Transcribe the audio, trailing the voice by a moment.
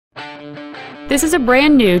This is a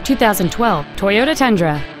brand new 2012 Toyota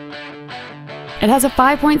Tundra. It has a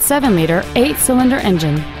 5.7-liter 8-cylinder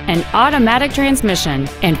engine, an automatic transmission,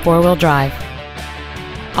 and 4-wheel drive.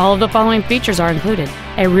 All of the following features are included: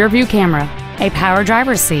 a rear-view camera, a power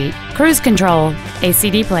driver's seat, cruise control, a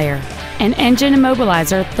CD player, an engine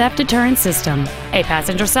immobilizer theft deterrent system, a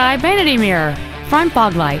passenger side vanity mirror, front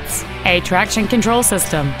fog lights, a traction control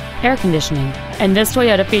system, air conditioning, and this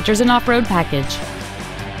Toyota features an off-road package.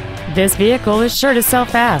 This vehicle is sure to sell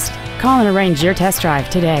fast. Call and arrange your test drive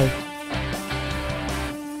today.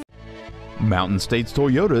 Mountain States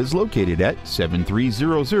Toyota is located at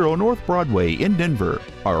 7300 North Broadway in Denver.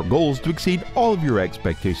 Our goal is to exceed all of your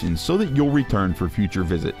expectations so that you'll return for future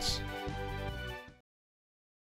visits.